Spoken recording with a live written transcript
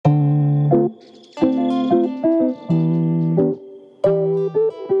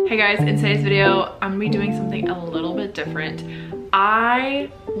guys, in today's video, I'm gonna be doing something a little bit different.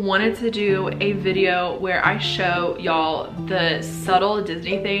 I wanted to do a video where I show y'all the subtle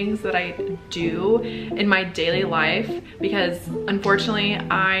Disney things that I do in my daily life, because unfortunately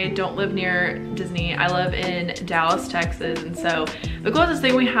I don't live near Disney. I live in Dallas, Texas, and so the closest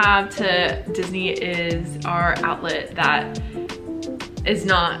thing we have to Disney is our outlet that is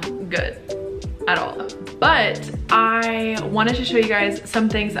not good at all. But I wanted to show you guys some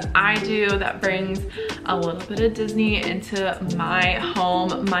things that I do that brings a little bit of Disney into my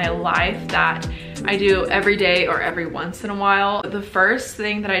home, my life, that I do every day or every once in a while. The first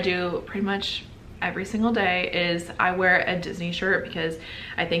thing that I do pretty much every single day is I wear a Disney shirt, because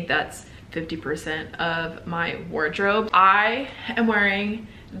I think that's 50% of my wardrobe. I am wearing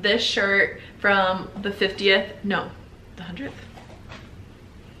this shirt from the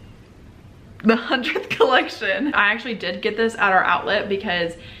 100th collection. I actually did get this at our outlet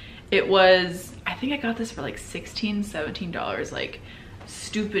because it was, I think I got this for like $16, $17, like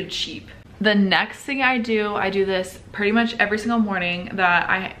stupid cheap. The next thing I do this pretty much every single morning that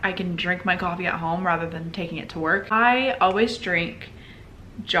I can drink my coffee at home rather than taking it to work. I always drink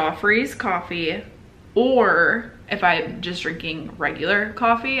Joffrey's coffee, or if I'm just drinking regular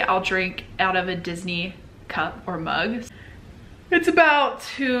coffee, I'll drink out of a Disney cup or mug. It's about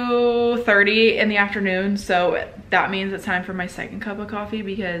 2:30 in the afternoon, so that means it's time for my second cup of coffee,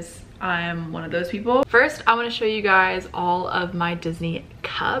 because I'm one of those people. First, I want to show you guys all of my Disney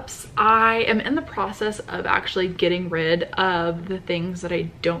cups. I am in the process of actually getting rid of the things that I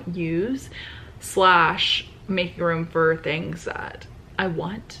don't use, slash making room for things that I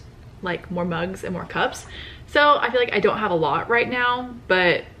want, like more mugs and more cups. So I feel like I don't have a lot right now,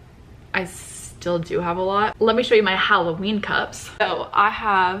 but I still do have a lot. Let me show you my Halloween cups. So I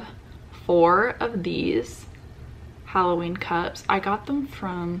have 4 of these Halloween cups. I got them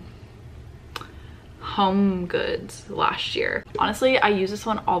from Home Goods last year. Honestly, I use this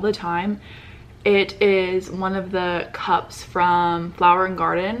one all the time. It is one of the cups from Flower and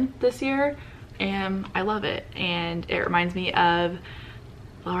Garden this year, and I love it. And it reminds me of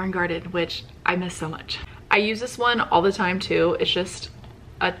Flower and Garden, which I miss so much. I use this one all the time too. It's just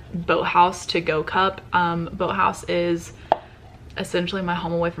a Boathouse to go cup. Boathouse is essentially my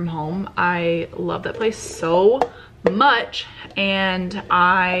home away from home. I love that place so much and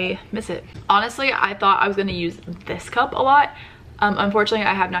I miss it. Honestly, I thought I was gonna use this cup a lot. Unfortunately,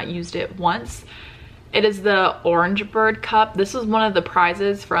 I have not used it once. It is the Orange Bird cup. This was one of the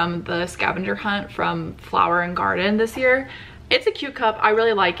prizes from the scavenger hunt from Flower and Garden this year. It's a cute cup. I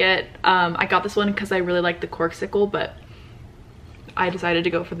really like it. I got this one because I really like the corksicle, but I decided to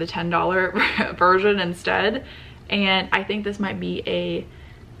go for the $10 version instead. And I think this might be a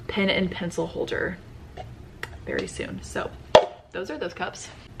pen and pencil holder very soon. So those are those cups.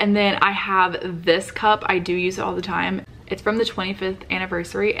 And then I have this cup. I do use it all the time. It's from the 25th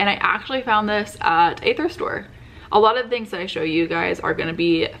anniversary, and I actually found this at a thrift store. A lot of the things that I show you guys are gonna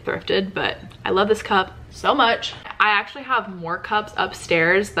be thrifted, but I love this cup so much. I actually have more cups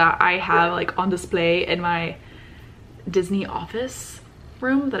upstairs that I have like on display in my Disney office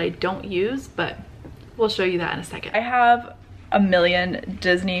room that I don't use, but we'll show you that in a second. I have a million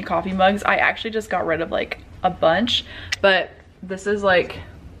Disney coffee mugs. I actually just got rid of like a bunch, but this is like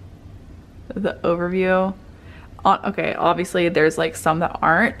the overview. Okay, obviously there's like some that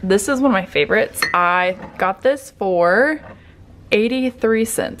aren't. This is one of my favorites. I got this for 83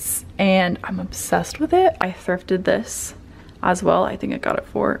 cents and I'm obsessed with it. I thrifted this as well. I think I got it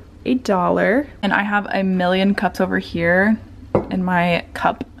for $1. And I have a million cups over here in my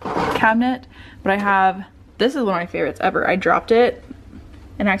cup cabinet, but I have, this is one of my favorites ever. I dropped it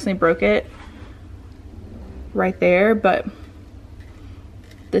and accidentally broke it right there, but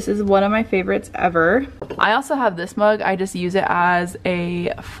this is one of my favorites ever. I also have this mug. I just use it as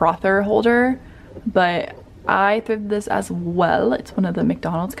a frother holder, but I thrifted this as well. It's one of the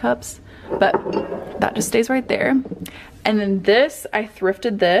McDonald's cups, but that just stays right there. And then this, I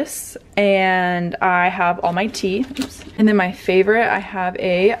thrifted this, and I have all my tea. Oops. And then my favorite, I have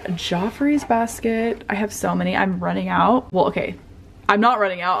a Joffrey's basket. I have so many, I'm running out. Well, okay, I'm not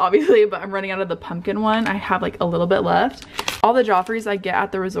running out obviously, but I'm running out of the pumpkin one. I have like a little bit left. All the Joffreys I get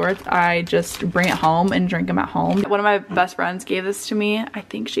at the resorts, I just bring it home and drink them at home. One of my best friends gave this to me. I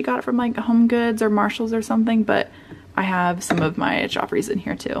think she got it from like Home Goods or Marshall's or something, but I have some of my Joffreys in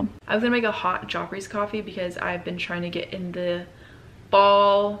here too. I was gonna make a hot Joffrey's coffee because I've been trying to get in the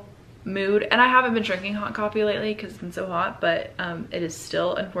fall mood, and I haven't been drinking hot coffee lately because it's been so hot, but it is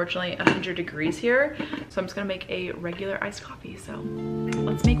still unfortunately 100 degrees here, so I'm just gonna make a regular iced coffee. So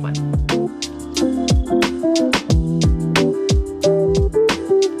let's make one.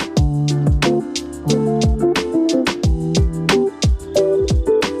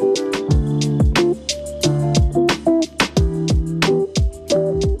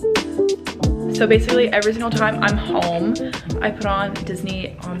 So basically every single time I'm home, I put on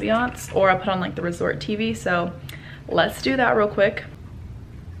Disney ambiance, or I put on like the resort TV. So let's do that real quick.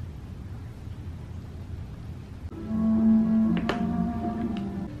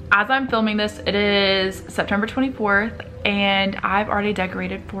 As I'm filming this, it is September 24th and I've already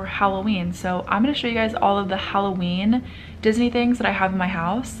decorated for Halloween. So I'm gonna show you guys all of the Halloween Disney things that I have in my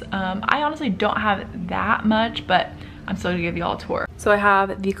house. I honestly don't have that much, but I'm still gonna give you all a tour. So I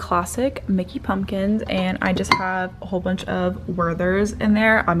have the classic Mickey pumpkins, and I just have a whole bunch of Werthers in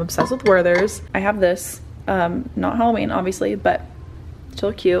there. I'm obsessed with Werthers. I have this, not Halloween obviously, but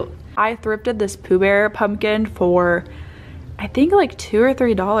still cute. I thrifted this Pooh Bear pumpkin for I think like $2 or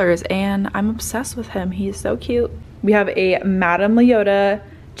 $3, and I'm obsessed with him. He's so cute. We have a Madame Leota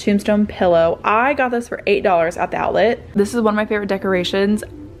tombstone pillow. I got this for $8 at the outlet. This is one of my favorite decorations,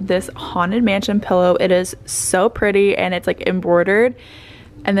 this Haunted Mansion pillow. It is so pretty and it's like embroidered,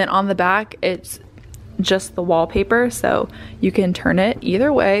 and then on the back it's just the wallpaper, so you can turn it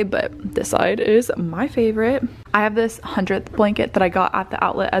either way, but this side is my favorite. I have this 100th blanket that I got at the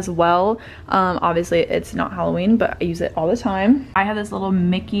outlet as well. Obviously it's not Halloween, but I use it all the time. I have this little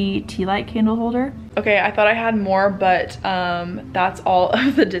Mickey tea light candle holder. Okay, I thought I had more, but that's all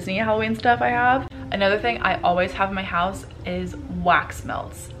of the Disney Halloween stuff I have. Another thing I always have in my house is wax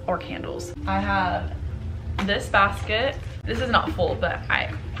melts or candles. I have this basket. This is not full, but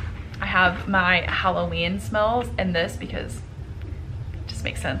I have my Halloween smells in this because it just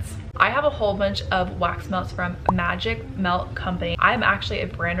makes sense. I have a whole bunch of wax melts from Magic Melt Company. I'm actually a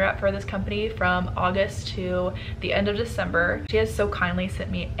brand rep for this company from August to the end of December. She has so kindly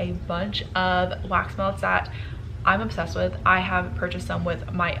sent me a bunch of wax melts that I'm obsessed with. I have purchased some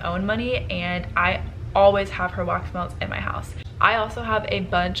with my own money, and I always have her wax melts in my house. I also have a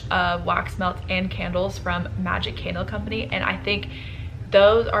bunch of wax melts and candles from Magic Candle Company, and I think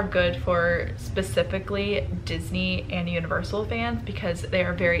those are good for specifically Disney and Universal fans because they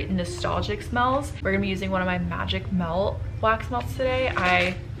are very nostalgic smells. We're gonna be using one of my Magic Melt wax melts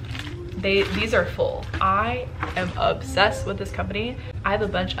today. These are full. I am obsessed with this company. I have a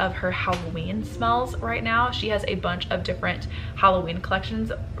bunch of her Halloween smells right now. She has a bunch of different Halloween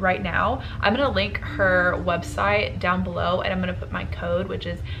collections right now. I'm gonna link her website down below, and I'm gonna put my code, which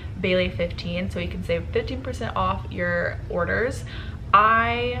is Bailey15, so you can save 15% off your orders.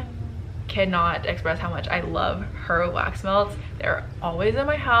 I cannot express how much I love her wax melts. They're always in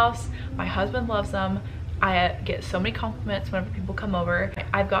my house. My husband loves them. I get so many compliments whenever people come over.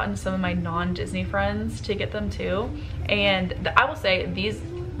 I've gotten some of my non-Disney friends to get them too. And I will say, these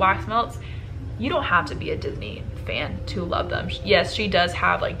wax melts, you don't have to be a Disney fan to love them. Yes, she does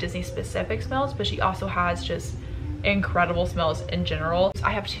have like Disney specific smells, but she also has just incredible smells in general.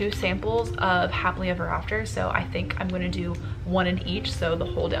 I have 2 samples of Happily Ever After, so I think I'm gonna do one in each, so the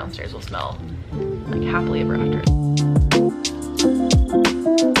whole downstairs will smell like Happily Ever After.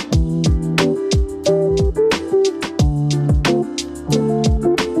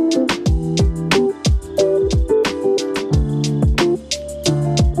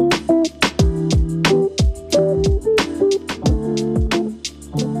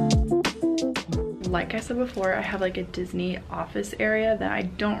 Like I said before, I have like a Disney office area that I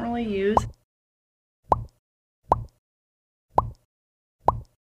don't really use.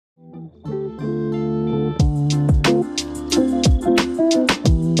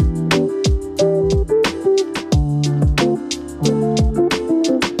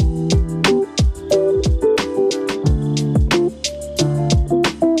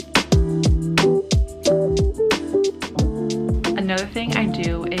 Another thing I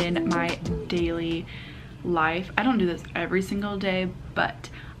do in my daily life, I don't do this every single day, but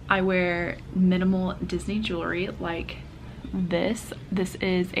I wear minimal Disney jewelry like this. This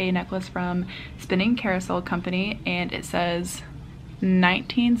is a necklace from Spinning Carousel Company, and it says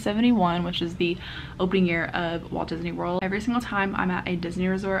 1971, which is the opening year of Walt Disney World. Every single time I'm at a Disney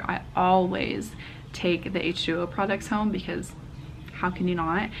resort, I always take the H2O products home because how can you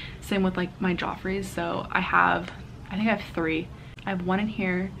not? Same with like my Joffreys. So I think I have 3. I have one in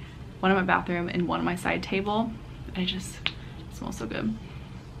here, one in my bathroom, and one on my side table. It just smells so good.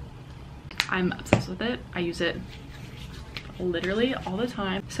 I'm obsessed with it. I use it literally all the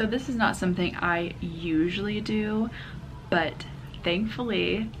time. So this is not something I usually do, but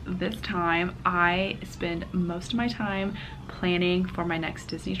thankfully this time I spend most of my time planning for my next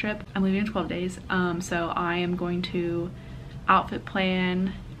Disney trip. I'm leaving in 12 days, so I am going to outfit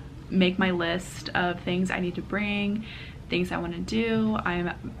plan, make my list of things I need to bring, things I want to do. I'm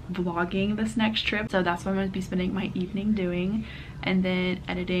vlogging this next trip, so that's what I'm going to be spending my evening doing, and then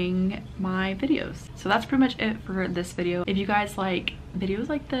editing my videos. So that's pretty much it for this video. If you guys like videos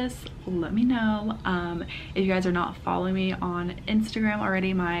like this, let me know. If you guys are not following me on Instagram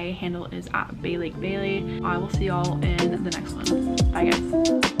already, my handle is @BayLakeBailey. I will see y'all in the next one. Bye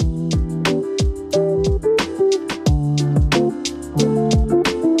guys.